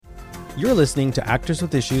You're listening to Actors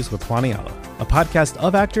with Issues with Juan Ayala, a podcast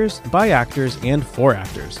of actors, by actors, and for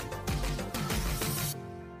actors.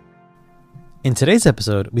 In today's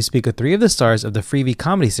episode, we speak with three of the stars of the freebie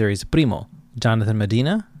comedy series PRIMO: Jonathan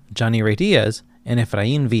Medina, Johnny Ray Diaz, and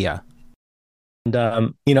Efrain Villa.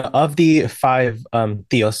 And, of the five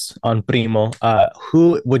tios on PRIMO,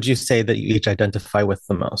 who would you say that you each identify with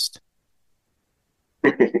the most?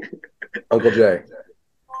 Uncle Jay.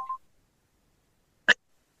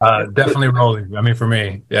 Definitely Rolly. I mean, for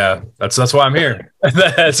me, yeah, that's why I'm here.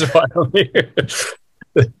 That's why I'm here.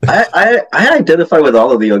 I identify with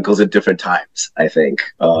all of the uncles at different times. I think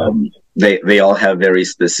they all have very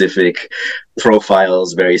specific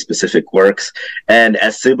profiles, very specific works, and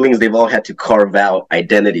as siblings, they've all had to carve out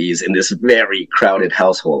identities in this very crowded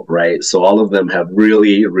household, right? So all of them have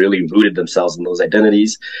really, really rooted themselves in those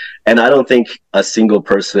identities, and I don't think a single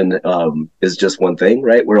person is just one thing,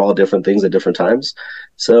 right? We're all different things at different times.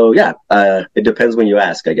 So yeah, it depends when you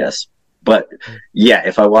ask, I guess. But yeah,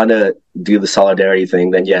 if I want to do the solidarity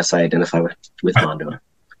thing, then yes, I identify with Mondo,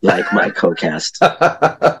 like my co-cast.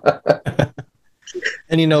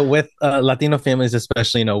 And, with Latino families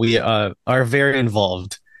especially, we are a very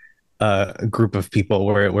involved group of people.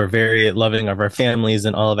 We're very loving of our families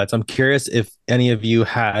and all of that. So I'm curious if any of you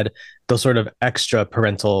had those sort of extra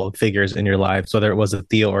parental figures in your lives, whether it was a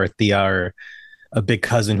tío or a tía or a big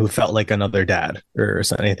cousin who felt like another dad or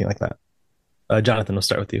anything like that. Jonathan, we'll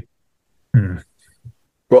start with you.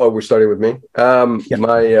 Well, we're starting with me.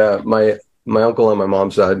 Yeah. My uncle on my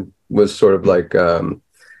mom's side was sort of like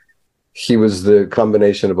he was the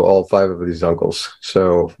combination of all five of these uncles.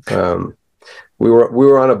 So we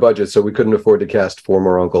were on a budget, so we couldn't afford to cast four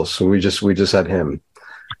more uncles. So we just had him.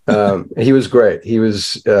 He was great. He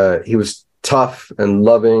was tough and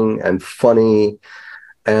loving and funny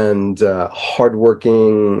and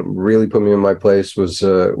hardworking. Really put me in my place. Was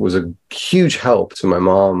a huge help to my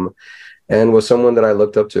mom. And was someone that I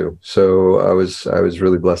looked up to. So I was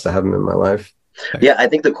really blessed to have him in my life. Yeah, I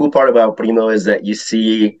think the cool part about Primo is that you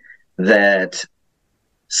see that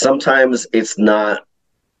sometimes it's not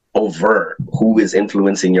overt who is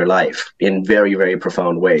influencing your life in very, very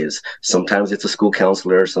profound ways. Sometimes it's a school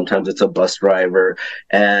counselor, sometimes it's a bus driver,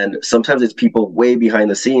 and sometimes it's people way behind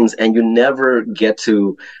the scenes, and you never get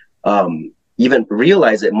to even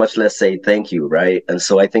realize it, much less say thank you, right? And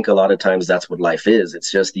so I think a lot of times that's what life is.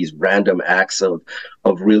 It's just these random acts of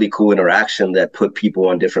really cool interaction that put people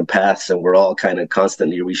on different paths, and we're all kind of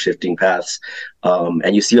constantly reshifting paths.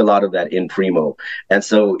 And you see a lot of that in Primo. And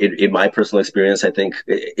so in my personal experience, I think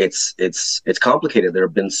it's complicated. There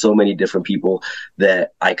have been so many different people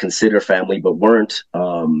that I consider family but weren't,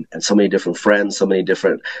 and so many different friends, so many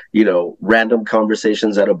different, random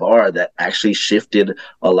conversations at a bar that actually shifted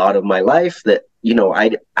a lot of my life that,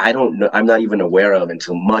 I don't know, I'm not even aware of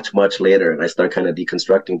until much, much later. And I start kind of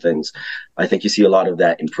deconstructing things. I think you see a lot of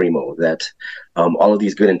that in Primo, that all of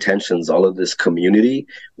these good intentions, all of this community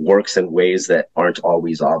works in ways that aren't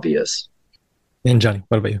always obvious. And Johnny,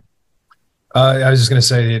 what about you? I was just going to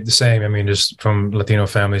say the same. I mean, just from Latino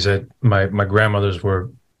families, my grandmothers were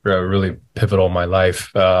really pivotal in my life.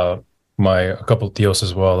 A couple of tios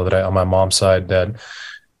as well that on my mom's side that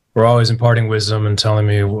were always imparting wisdom and telling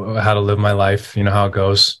me how to live my life, how it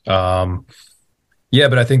goes. But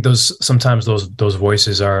I think sometimes those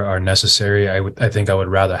voices are necessary. I think I would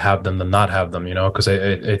rather have them than not have them, because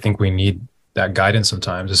I think we need that guidance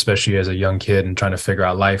sometimes, especially as a young kid and trying to figure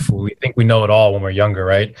out life. We think we know it all when we're younger,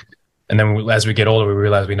 right? And then as we get older, we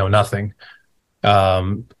realize we know nothing.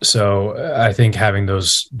 So I think having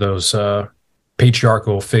those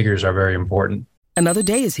patriarchal figures are very important. Another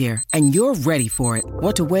day is here, and you're ready for it.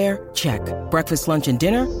 What to wear? Check. Breakfast, lunch, and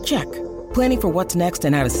dinner? Check. Planning for what's next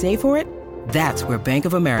and how to save for it? That's where Bank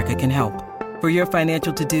of America can help. For your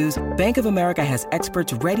financial to-dos, Bank of America has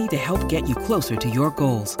experts ready to help get you closer to your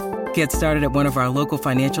goals. Get started at one of our local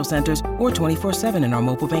financial centers or 24/7 in our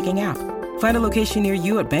mobile banking app. Find a location near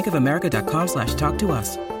you at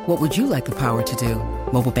bankofamerica.com/talktous. What would you like the power to do?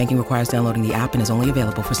 Mobile banking requires downloading the app and is only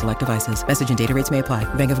available for select devices. Message and data rates may apply.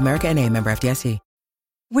 Bank of America N.A., member FDIC.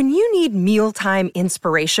 When you need mealtime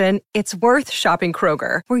inspiration, it's worth shopping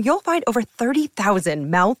Kroger, where you'll find over 30,000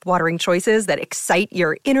 mouth-watering choices that excite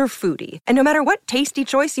your inner foodie. And no matter what tasty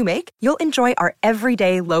choice you make, you'll enjoy our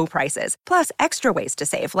everyday low prices, plus extra ways to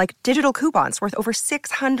save, like digital coupons worth over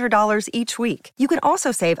 $600 each week. You can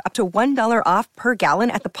also save up to $1 off per gallon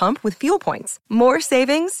at the pump with fuel points. More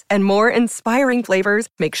savings and more inspiring flavors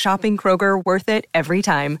make shopping Kroger worth it every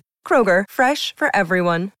time. Kroger, fresh for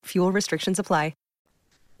everyone. Fuel restrictions apply.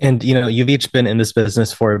 And, you've each been in this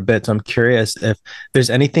business for a bit. So I'm curious if there's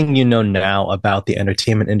anything now about the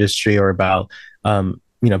entertainment industry or about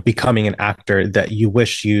becoming an actor that you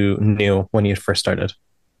wish you knew when you first started?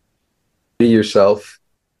 Be yourself.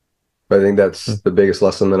 I think that's the biggest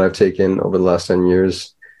lesson that I've taken over the last 10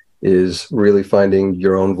 years is really finding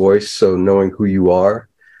your own voice. So knowing who you are,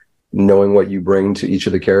 knowing what you bring to each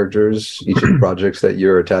of the characters, each of the projects that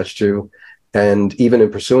you're attached to, and even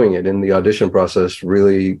in pursuing it in the audition process,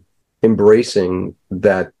 really embracing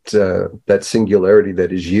that singularity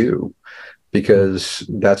that is you, because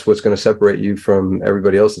that's what's going to separate you from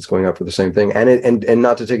everybody else that's going out for the same thing. And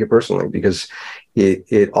not to take it personally, because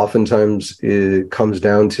it oftentimes it comes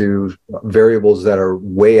down to variables that are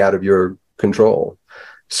way out of your control.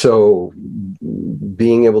 So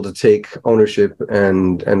being able to take ownership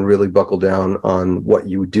and really buckle down on what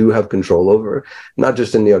you do have control over, not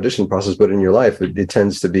just in the audition process, but in your life, it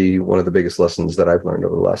tends to be one of the biggest lessons that I've learned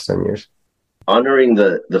over the last 10 years. Honoring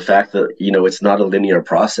the fact that, it's not a linear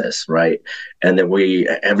process, right? And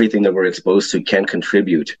that everything that we're exposed to can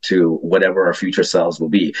contribute to whatever our future selves will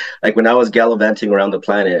be. Like when I was gallivanting around the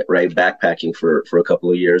planet, right, backpacking for a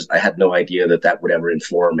couple of years, I had no idea that would ever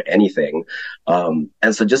inform anything. And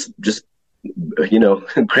so just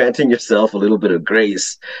granting yourself a little bit of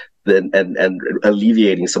grace and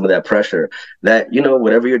alleviating some of that pressure that,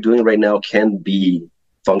 whatever you're doing right now can be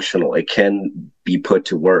functional. It can be put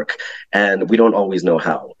to work, and we don't always know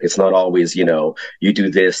how. It's not always, you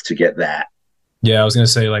do this to get that. Yeah, I was going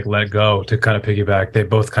to say like let go, to kind of piggyback. They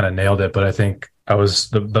both kind of nailed it, but I think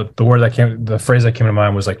the phrase that came to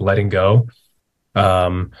mind was like letting go,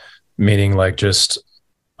 meaning like just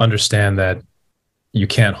understand that you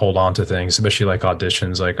can't hold on to things, especially like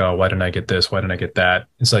auditions, like, oh, why didn't I get this? Why didn't I get that?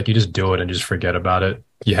 It's like you just do it and just forget about it.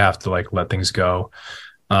 You have to like let things go.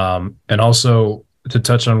 And also, to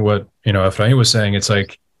touch on what Efrain was saying, it's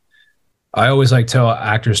like I always like tell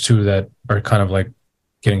actors too that are kind of like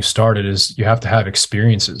getting started is you have to have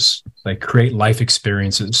experiences, like create life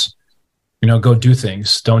experiences. Go do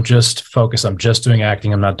things. Don't just focus. I'm just doing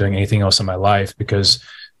acting. I'm not doing anything else in my life, because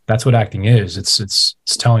that's what acting is. It's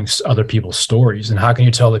telling other people's stories. And how can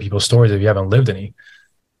you tell other people's stories if you haven't lived any?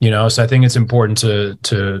 So I think it's important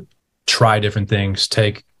to try different things,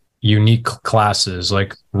 take unique classes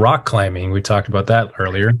like rock climbing. We talked about that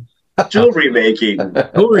earlier. Jewelry making,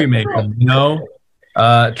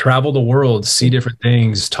 travel the world, see different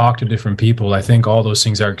things, talk to different people. I think all those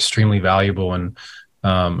things are extremely valuable. And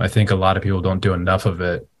I think a lot of people don't do enough of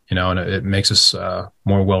it, and it makes us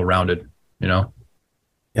more well-rounded, Yeah,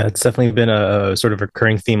 it's definitely been a sort of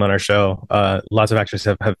recurring theme on our show. Lots of actors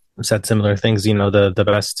have said similar things. The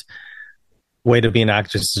best way to be an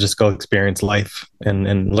actor is to just go experience life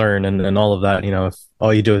and learn and all of that. If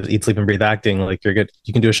all you do is eat, sleep, and breathe acting, like you're good,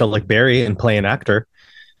 you can do a show like Barry and play an actor,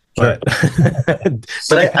 but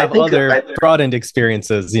but have other broadened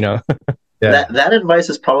experiences. Yeah. That advice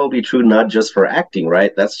is probably true not just for acting,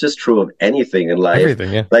 right? That's just true of anything in life.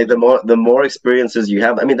 Everything, yeah. Like the more experiences you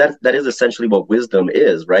have, I mean, that is essentially what wisdom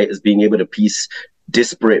is, right? Is being able to piece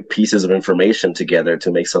disparate pieces of information together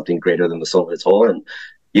to make something greater than the sum of its whole. And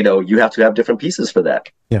you have to have different pieces for that.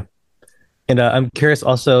 Yeah. And I'm curious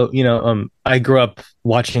also, I grew up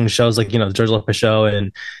watching shows like, the George Lopez Show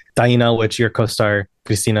and Taina, which your co-star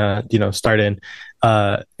Christina, starred in.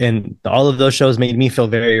 And all of those shows made me feel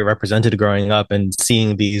very represented growing up and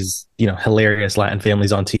seeing these, hilarious Latin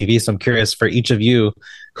families on TV. So I'm curious for each of you,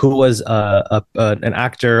 who was an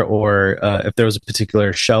actor or if there was a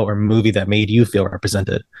particular show or movie that made you feel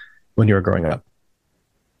represented when you were growing up.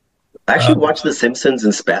 I actually watched The Simpsons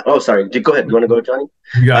in Spanish. Oh, sorry. Go ahead. You want to go, Johnny?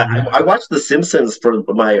 I watched The Simpsons for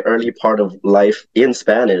my early part of life in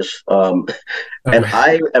Spanish. And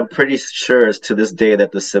I am pretty sure to this day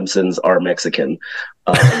that The Simpsons are Mexican.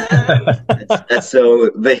 And so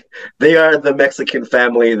they are the Mexican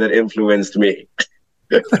family that influenced me.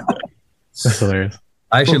 That's hilarious.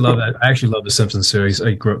 I actually love that. I actually love the Simpsons series.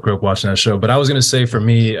 I grew up watching that show. But I was going to say for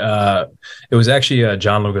me, it was actually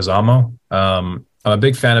John Leguizamo. I'm a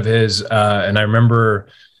big fan of his, and I remember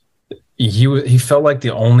he felt like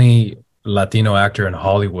the only Latino actor in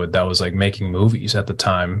Hollywood that was like making movies at the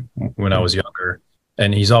time when I was younger.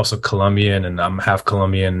 And he's also Colombian, and I'm half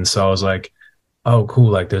Colombian, so I was like, "Oh,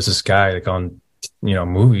 cool! Like, there's this guy like on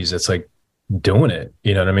movies that's like doing it."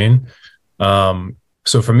 You know what I mean?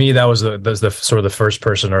 So for me, that was the sort of the first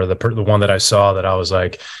person or the one that I saw that I was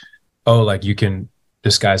like, "Oh, like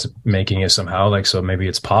this guy's making it somehow. Like, so maybe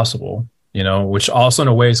it's possible." Which also in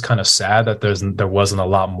a way is kind of sad that there wasn't a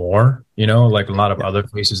lot more, like a lot of other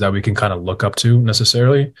faces that we can kind of look up to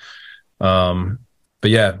necessarily. But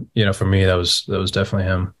yeah, for me, that was definitely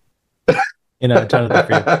him. Jonathan,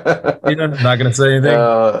 for you. Not going to say anything.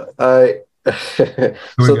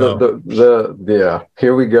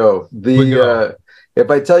 Here we go. If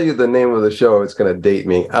I tell you the name of the show, it's going to date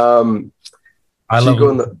me.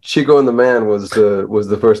 Chico and the Man was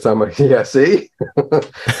the first time see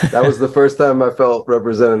that was the first time I felt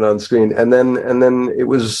represented on screen, and then it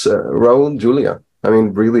was Raul Julia. I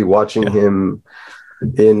mean, really watching him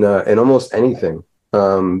in almost anything,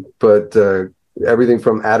 but everything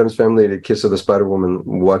from Addams Family to Kiss of the Spider Woman.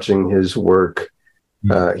 Watching his work,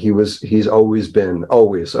 he's always been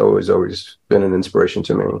an inspiration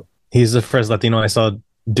to me. He's the first Latino I saw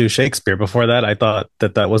do Shakespeare. Before that, I thought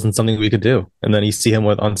that wasn't something we could do. And then you see him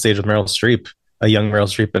on stage with Meryl Streep, a young Meryl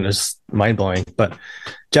Streep, and it's mind blowing. But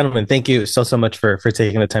gentlemen, thank you so much for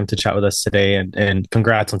taking the time to chat with us today, and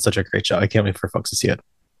congrats on such a great show. I can't wait for folks to see it.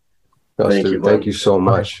 Thank you so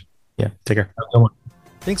much. Yeah, take care.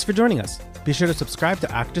 Thanks for joining us. Be sure to subscribe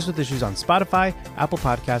to Actors with Issues on Spotify, Apple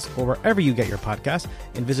Podcasts, or wherever you get your podcasts,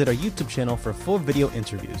 and visit our YouTube channel for full video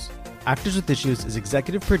interviews. Actors with Issues is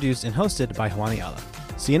executive produced and hosted by Juan Ayala.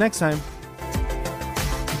 See you next time.